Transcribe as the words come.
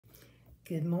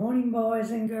Good morning, boys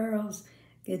and girls.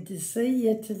 Good to see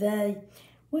you today.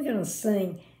 We're going to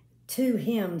sing two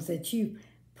hymns that you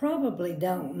probably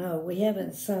don't know. We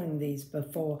haven't sung these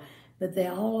before, but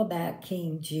they're all about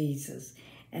King Jesus.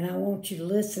 And I want you to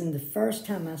listen the first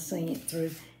time I sing it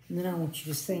through, and then I want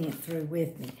you to sing it through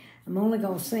with me. I'm only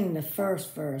going to sing the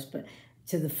first verse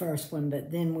to the first one,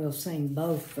 but then we'll sing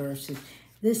both verses.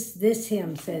 This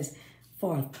hymn says,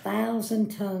 "For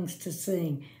 1,000 tongues to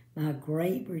sing my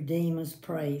great Redeemer's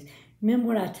praise." Remember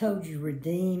what I told you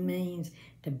redeem means?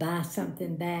 To buy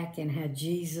something back, and how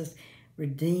Jesus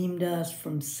redeemed us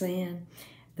from sin.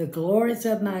 The glories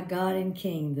of my God and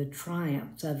King, the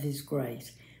triumphs of his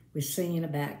grace. We're singing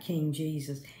about King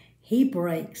Jesus. He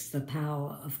breaks the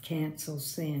power of canceled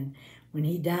sin. When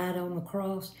he died on the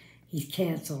cross, he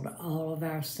canceled all of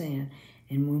our sin.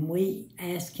 And when we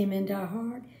ask him into our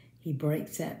heart, he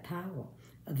breaks that power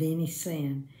of any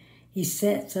sin. He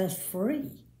sets us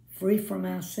free from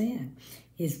our sin.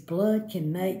 His blood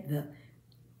can make the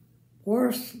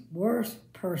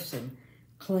worst person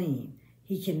clean.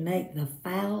 He can make the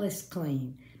foulest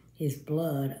clean. His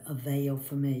blood avail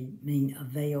for me.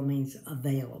 Avail means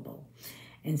available.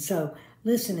 And so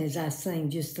listen as I sing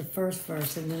just the first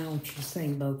verse, and then I want you to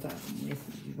sing both of them with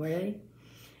me. You ready?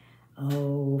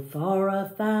 Oh, for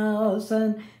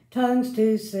 1,000 tongues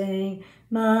to sing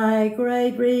my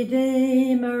great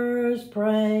Redeemer's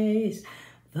praise,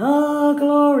 the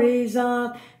glories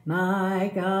of my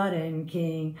God and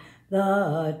King,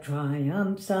 the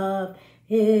triumphs of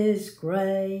his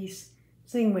grace.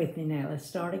 Sing with me now. Let's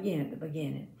start again at the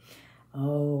beginning.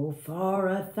 Oh, for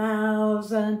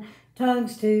 1,000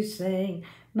 tongues to sing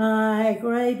my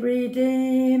great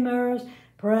Redeemer's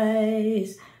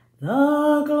praise,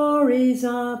 the glories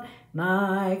of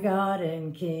my God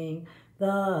and King,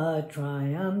 the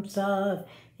triumphs of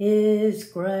his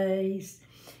grace.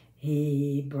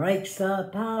 He breaks the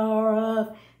power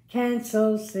of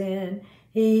canceled sin.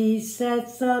 He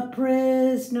sets the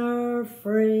prisoner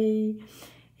free.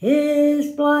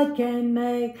 His blood can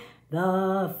make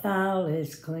the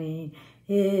foulest clean.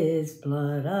 His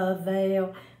blood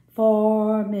avail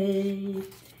for me.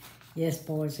 Yes,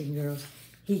 boys and girls,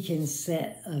 he can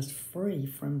set us free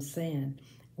from sin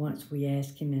once we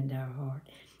ask him into our heart.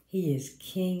 He is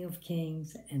King of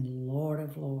kings and Lord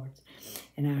of lords.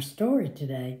 In our story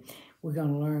today, we're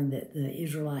going to learn that the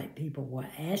Israelite people were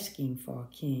asking for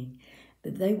a king,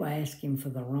 but they were asking for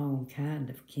the wrong kind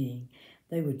of king.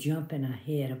 They were jumping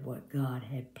ahead of what God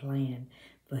had planned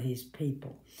for his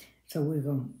people.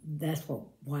 So that's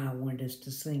why I wanted us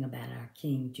to sing about our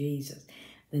King Jesus.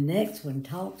 The next one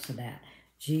talks about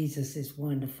Jesus is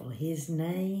wonderful. His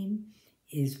name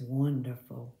is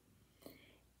wonderful.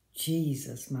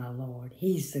 Jesus, my Lord.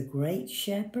 He's the great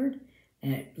shepherd.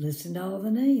 And listen to all the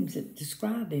names that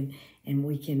describe him. And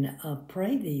we can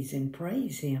pray these and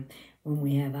praise him when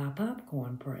we have our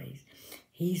popcorn praise.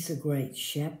 He's the great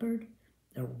shepherd,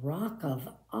 the rock of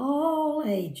all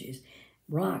ages.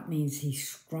 Rock means he's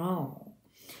strong.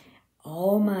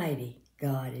 Almighty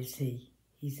God is he.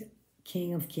 He's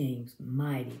King of kings,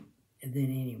 mighty than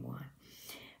anyone.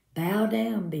 Bow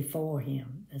down before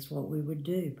him. That's what we would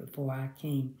do before our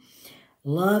King.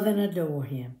 Love and adore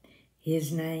him.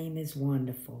 His name is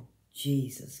wonderful.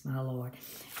 Jesus, my Lord.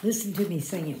 Listen to me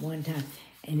sing it one time,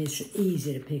 and it's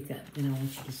easy to pick up. Then I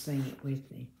want you to sing it with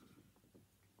me.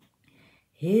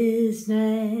 His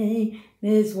name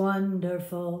is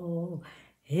wonderful.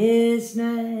 His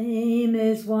name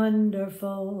is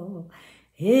wonderful.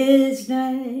 His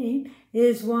name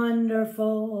is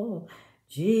wonderful.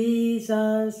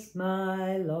 Jesus,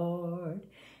 my Lord.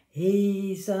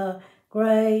 He's a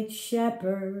great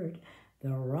shepherd,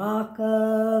 the rock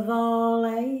of all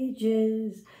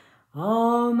ages.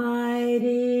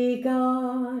 Almighty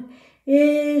God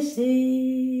is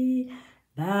he.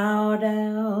 Bow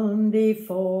down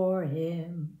before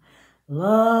him.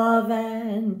 Love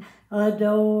and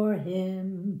adore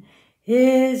him.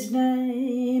 His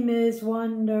name is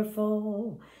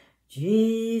wonderful.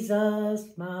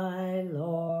 Jesus, my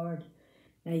Lord.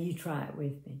 Now you try it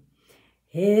with me.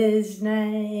 His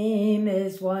name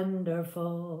is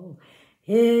wonderful.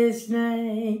 His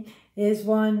name is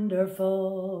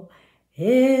wonderful.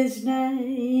 His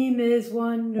name is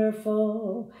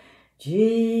wonderful.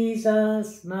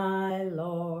 Jesus, my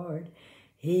Lord.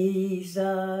 He's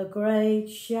a great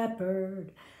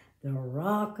shepherd, the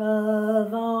rock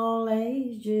of all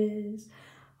ages.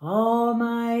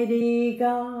 Almighty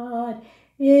God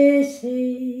is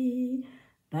he.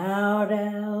 Bow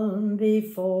down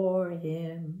before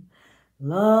him.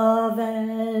 Love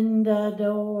and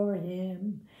adore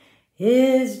him.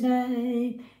 His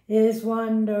name is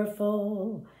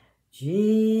wonderful.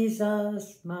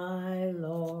 Jesus, my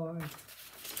Lord.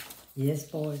 Yes,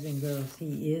 boys and girls,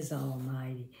 He is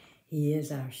almighty. He is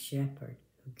our shepherd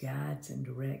who guides and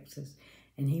directs us.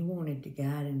 And He wanted to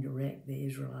guide and direct the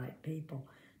Israelite people,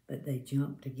 but they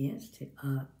jumped against it,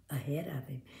 ahead of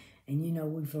Him. And you know,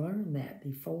 we've learned that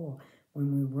before.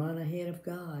 When we run ahead of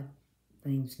God,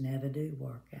 things never do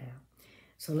work out.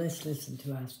 So let's listen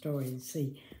to our story and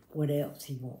see what else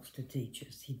He wants to teach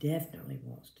us. He definitely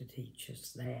wants to teach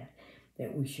us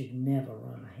that we should never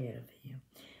run ahead of Him.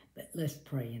 But let's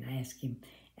pray and ask Him.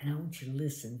 And I want you to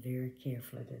listen very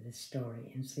carefully to this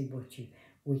story and see what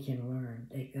we can learn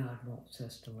that God wants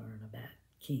us to learn about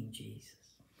King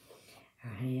Jesus.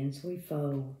 Our hands we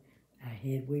fold, our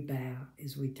head we bow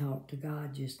as we talk to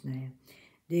God just now.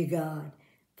 Dear God,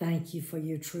 thank you for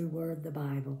your true word, the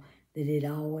Bible, that it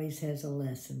always has a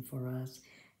lesson for us.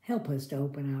 Help us to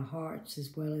open our hearts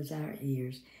as well as our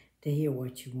ears to hear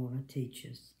what you want to teach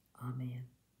us. Amen.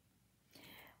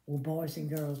 Well, boys and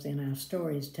girls, in our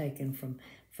story is taken from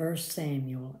 1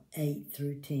 Samuel 8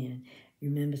 through 10. You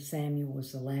remember Samuel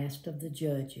was the last of the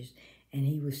judges, and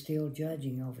he was still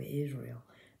judging over Israel.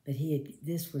 But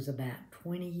this was about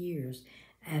 20 years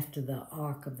after the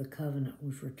Ark of the Covenant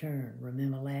was returned.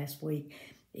 Remember last week,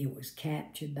 it was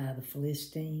captured by the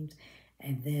Philistines,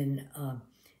 and then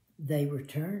they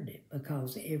returned it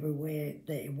because everywhere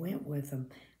they went with them,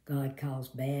 God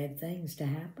caused bad things to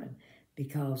happen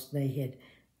because they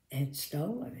had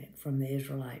stolen it from the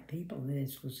Israelite people. And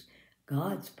this was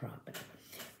God's property.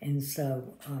 And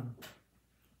so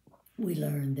we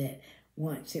learned that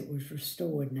once it was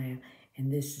restored now,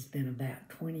 and this has been about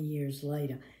 20 years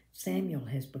later, Samuel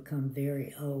has become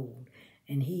very old,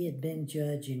 and he had been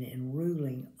judging and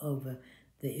ruling over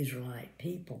the Israelite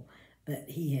people. But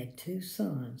he had two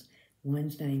sons.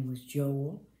 One's name was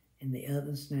Joel, and the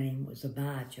other's name was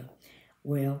Abijah.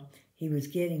 Well, he was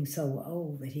getting so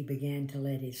old that he began to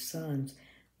let his sons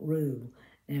rule.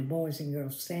 Now, boys and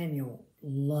girls, Samuel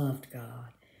loved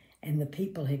God, and the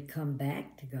people had come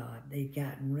back to God. They'd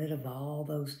gotten rid of all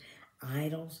those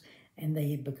idols, and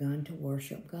they had begun to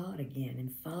worship God again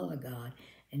and follow God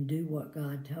and do what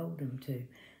God told them to.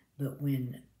 But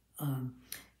when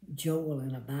Joel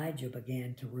and Abijah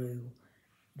began to rule,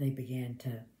 they began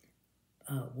to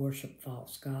worship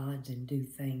false gods and do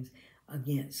things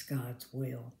against God's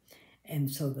will. And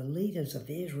so the leaders of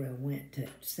Israel went to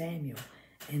Samuel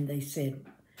and they said,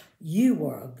 "You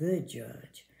were a good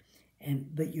judge,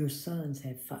 but your sons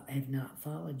have not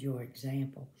followed your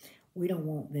example. We don't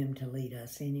want them to lead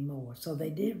us anymore." So they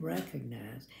did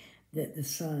recognize that the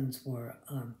sons were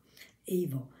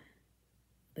evil,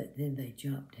 but then they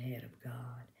jumped ahead of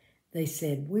God. They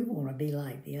said, "We want to be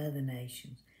like the other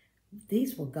nations."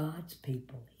 These were God's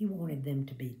people. He wanted them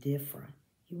to be different.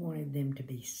 He wanted them to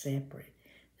be separate.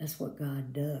 That's what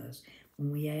God does. When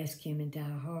we ask Him into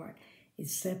our heart, it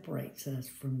separates us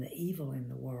from the evil in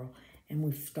the world, and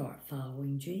we start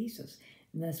following Jesus.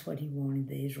 And that's what He wanted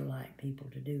the Israelite people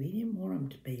to do. He didn't want them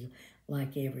to be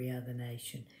like every other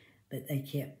nation, but they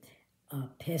kept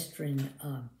pestering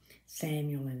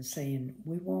Samuel and saying,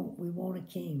 we want a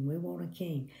king, we want a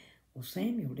king. Well,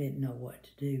 Samuel didn't know what to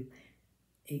do,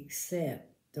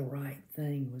 except the right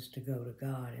thing was to go to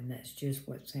God, and that's just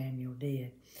what Samuel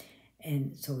did.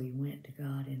 And so he went to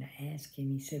God and asked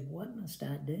Him. He said, "What must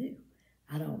I do?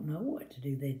 I don't know what to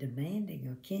do. They're demanding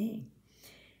a king."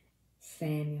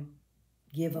 "Samuel,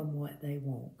 give them what they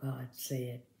want," God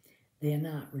said. "They're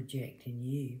not rejecting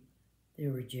you.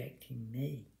 They're rejecting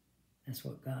me." That's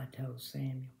what God told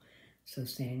Samuel. So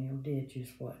Samuel did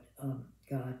just what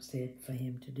God said for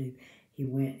him to do. He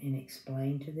went and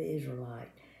explained to the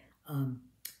Israelite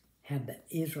how the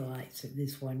Israelites said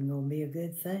this wasn't going to be a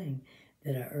good thing,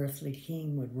 that an earthly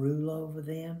king would rule over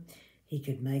them. He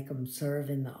could make them serve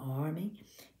in the army.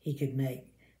 He could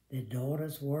make their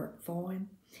daughters work for him,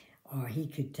 or he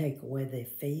could take away their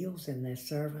fields and their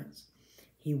servants.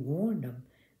 He warned them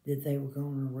that they were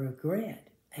going to regret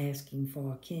asking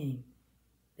for a king.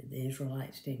 But the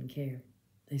Israelites didn't care.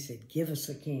 They said, "Give us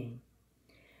a king."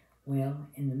 Well,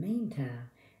 in the meantime,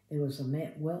 there was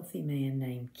a wealthy man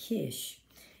named Kish,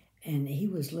 and he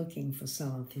was looking for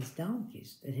some of his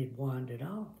donkeys that had wandered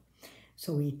off.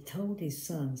 So he told his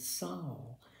son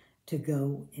Saul to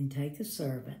go and take a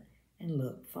servant and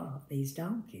look for these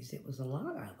donkeys. It was a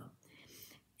lot of them.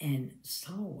 And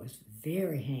Saul was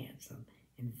very handsome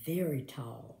and very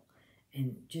tall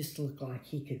and just looked like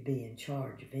he could be in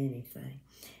charge of anything.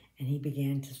 And he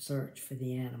began to search for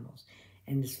the animals.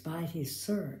 And despite his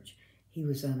search, he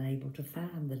was unable to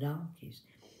find the donkeys.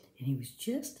 And he was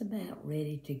just about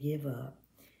ready to give up.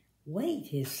 "Wait,"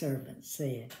 his servant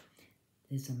said.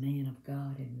 "There's a man of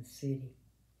God in the city.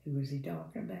 Who was he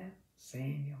talking about?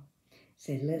 Samuel.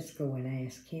 Said, let's go and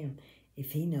ask him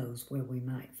if he knows where we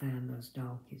might find those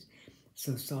donkeys.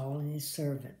 So Saul and his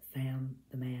servant found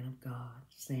the man of God,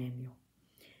 Samuel.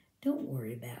 Don't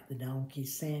worry about the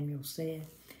donkeys, Samuel said.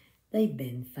 They've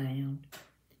been found.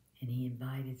 And he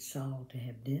invited Saul to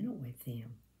have dinner with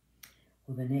him.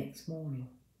 Well, the next morning,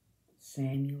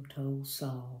 Samuel told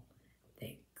Saul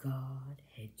that God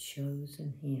had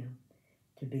chosen him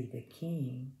to be the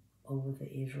king over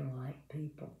the Israelite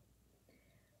people.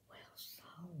 Well,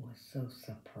 Saul was so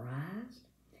surprised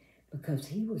because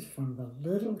he was from the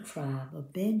little tribe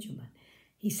of Benjamin.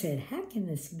 He said, how can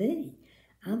this be?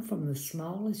 I'm from the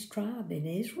smallest tribe in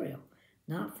Israel,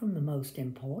 not from the most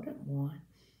important one.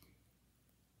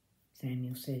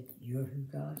 Samuel said, you're who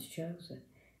God's chosen.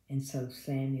 And so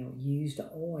Samuel used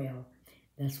oil.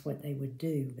 That's what they would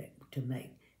do to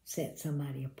set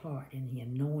somebody apart. And he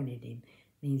anointed him,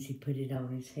 means he put it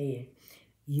on his head.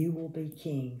 You will be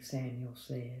king, Samuel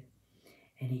said.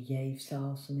 And he gave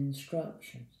Saul some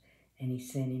instructions, and he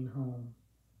sent him home.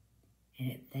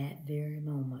 And at that very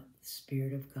moment, the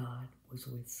Spirit of God was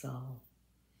with Saul.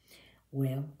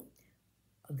 Well,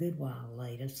 a good while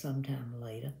later, sometime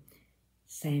later,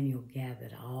 Samuel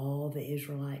gathered all the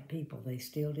Israelite people. They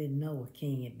still didn't know a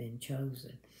king had been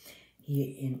chosen.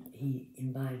 He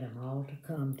invited them all to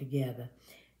come together,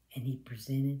 and he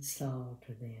presented Saul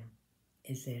to them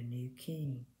as their new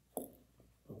king.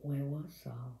 But where was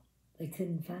Saul? They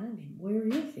couldn't find him. Where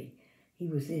is he? He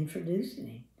was introducing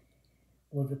him.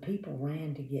 Well, the people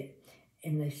ran to get,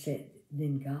 and they said,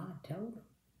 then God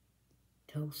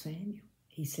told Samuel.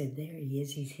 He said, there he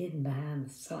is. He's hidden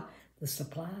behind the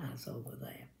supplies over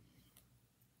there.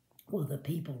 Well, the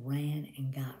people ran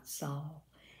and got Saul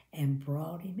and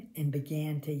brought him and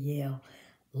began to yell,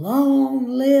 long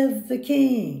live the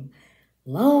king!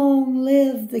 Long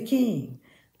live the king!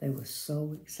 They were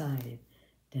so excited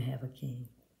to have a king.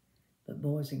 But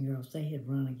boys and girls, they had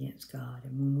run against God.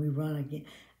 And when we run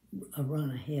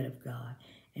ahead of God,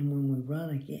 and when we run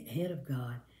ahead of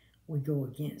God, we go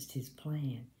against his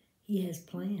plan. He has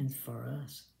plans for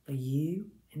us, for you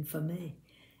and for me.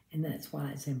 And that's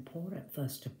why it's important for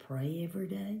us to pray every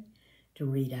day, to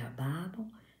read our Bible,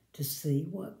 to see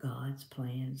what God's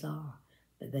plans are.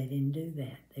 But they didn't do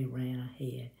that. They ran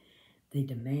ahead. They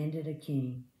demanded a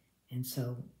king, and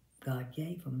so God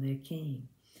gave them their king.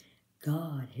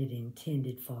 God had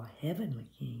intended for a heavenly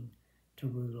king to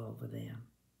rule over them,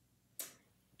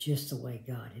 just the way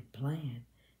God had planned.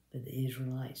 But the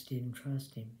Israelites didn't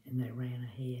trust him, and they ran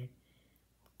ahead.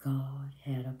 God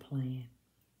had a plan,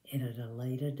 and at a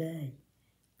later day,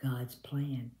 God's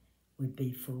plan would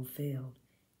be fulfilled,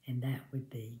 and that would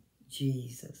be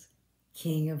Jesus,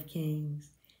 King of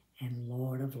Kings and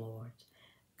Lord of Lords.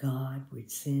 God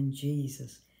would send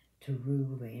Jesus to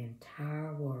rule the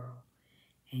entire world,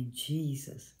 and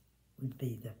Jesus would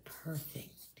be the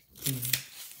perfect king.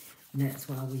 And that's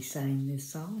why we sang this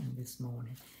song this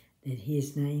morning, that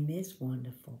his name is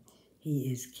wonderful.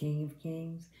 He is King of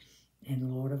Kings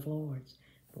and Lord of Lords.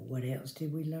 But what else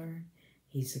did we learn?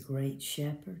 He's a great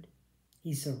shepherd.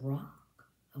 He's a rock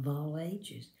of all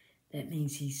ages. That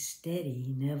means he's steady.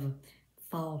 He never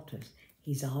falters.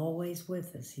 He's always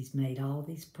with us. He's made all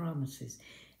these promises.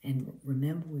 And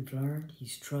remember, we've learned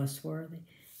he's trustworthy.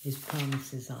 His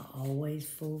promises are always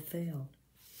fulfilled.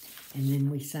 And then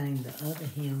we sang the other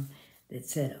hymn that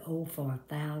said, oh, for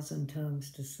 1,000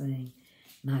 tongues to sing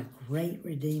my great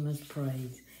Redeemer's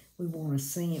praise. We want to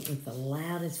sing it with the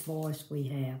loudest voice we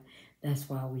have. That's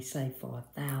why we say for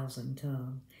 1,000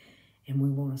 tongues. And we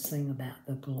want to sing about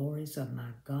the glories of my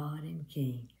God and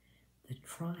King, the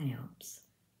triumphs.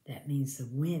 That means the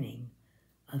winning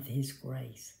of his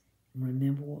grace. And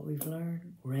remember what we've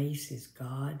learned? Grace is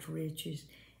God's riches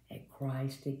at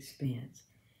Christ's expense.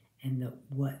 And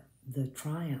what the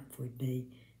triumph would be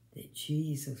that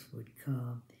Jesus would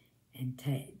come and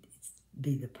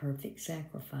be the perfect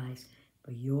sacrifice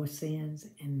for your sins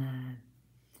and mine.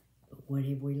 But what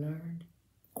have we learned?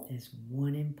 There's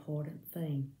one important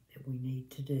thing that we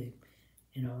need to do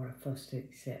in order for us to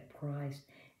accept Christ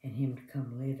and him to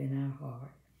come live in our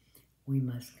heart. We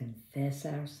must confess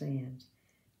our sins.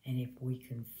 And if we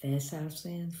confess our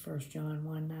sins, 1 John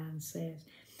 1:9 says,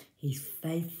 he's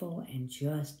faithful and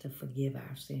just to forgive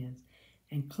our sins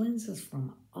and cleanse us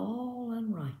from all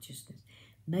unrighteousness.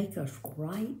 Make us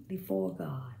right before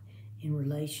God in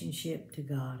relationship to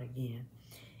God again.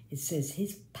 It says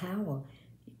his power,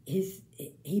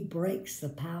 he breaks the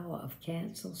power of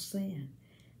cancel sin.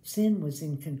 Sin was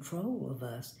in control of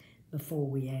us before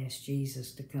we asked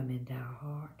Jesus to come into our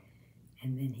heart.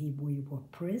 And then we were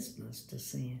prisoners to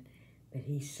sin, but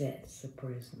he sets the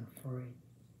prisoner free.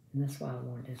 And that's why I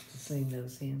wanted us to sing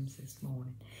those hymns this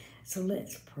morning. So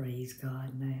let's praise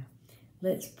God now.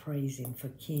 Let's praise Him for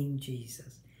King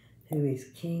Jesus, who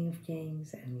is King of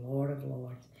kings and Lord of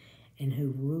lords, and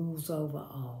who rules over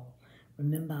all.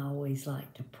 Remember, I always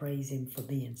like to praise Him for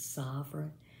being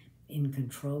sovereign, in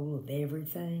control of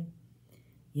everything.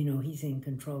 You know, He's in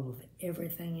control of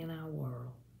everything in our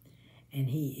world. And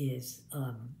He is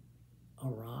a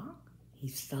rock.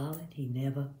 He's solid. He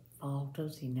never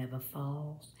falters. He never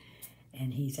falls.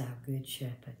 And He's our good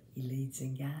shepherd. He leads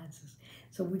and guides us.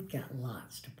 So we've got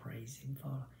lots to praise Him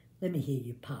for. Let me hear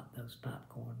you pop those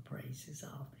popcorn praises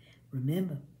off.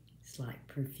 Remember, it's like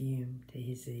perfume to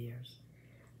His ears.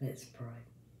 Let's pray.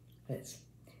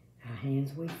 Our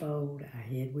hands we fold, our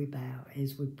head we bow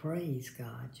as we praise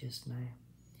God just now.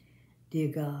 Dear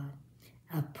God,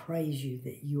 I praise You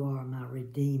that You are my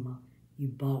Redeemer. You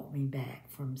bought me back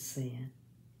from sin.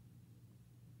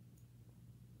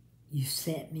 You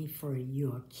set me free.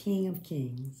 You are King of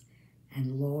kings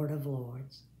and Lord of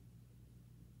lords.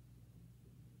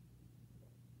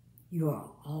 You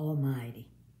are almighty.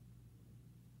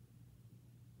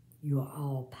 You are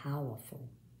all powerful.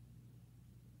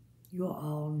 You are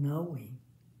all knowing.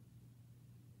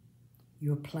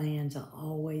 Your plans are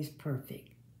always perfect.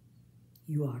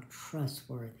 You are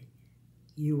trustworthy.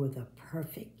 You are the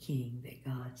perfect King that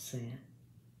God sent.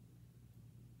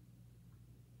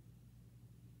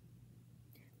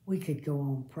 We could go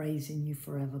on praising You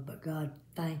forever, but God,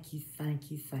 thank You, thank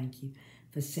You, thank You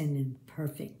for sending the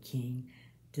perfect King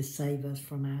to save us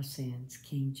from our sins,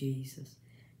 King Jesus.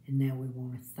 And now we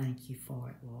want to thank You for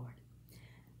it, Lord.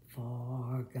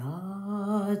 For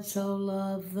God so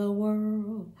loved the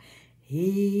world,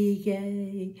 He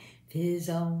gave His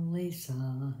only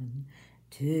Son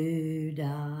to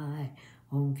die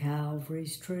on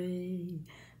Calvary's tree,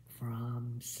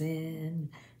 from sin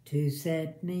to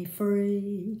set me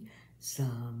free.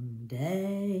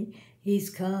 Someday He's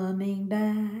coming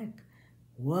back.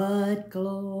 What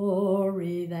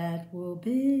glory that will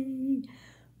be!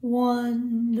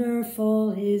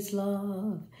 Wonderful His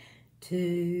love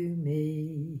to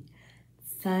me.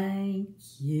 Thank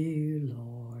You,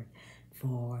 Lord,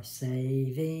 for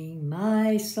saving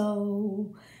my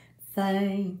soul.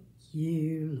 Thank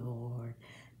You, Lord,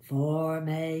 for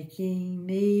making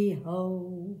me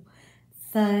whole.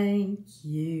 Thank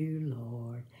You,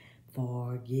 Lord,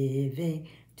 for giving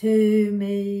to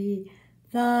me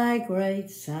Thy great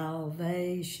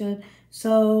salvation,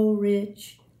 so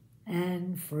rich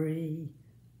and free.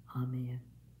 Amen.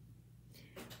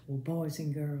 Well, boys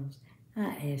and girls,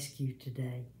 I ask you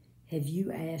today, have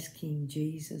you asked King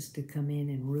Jesus to come in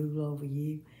and rule over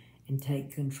you and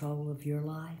take control of your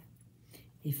life?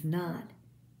 If not,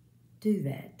 do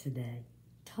that today.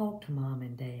 Talk to Mom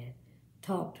and Dad.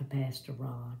 Talk to Pastor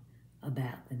Ron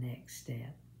about the next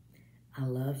step. I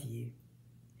love you,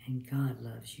 and God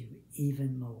loves you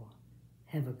even more.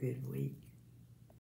 Have a good week.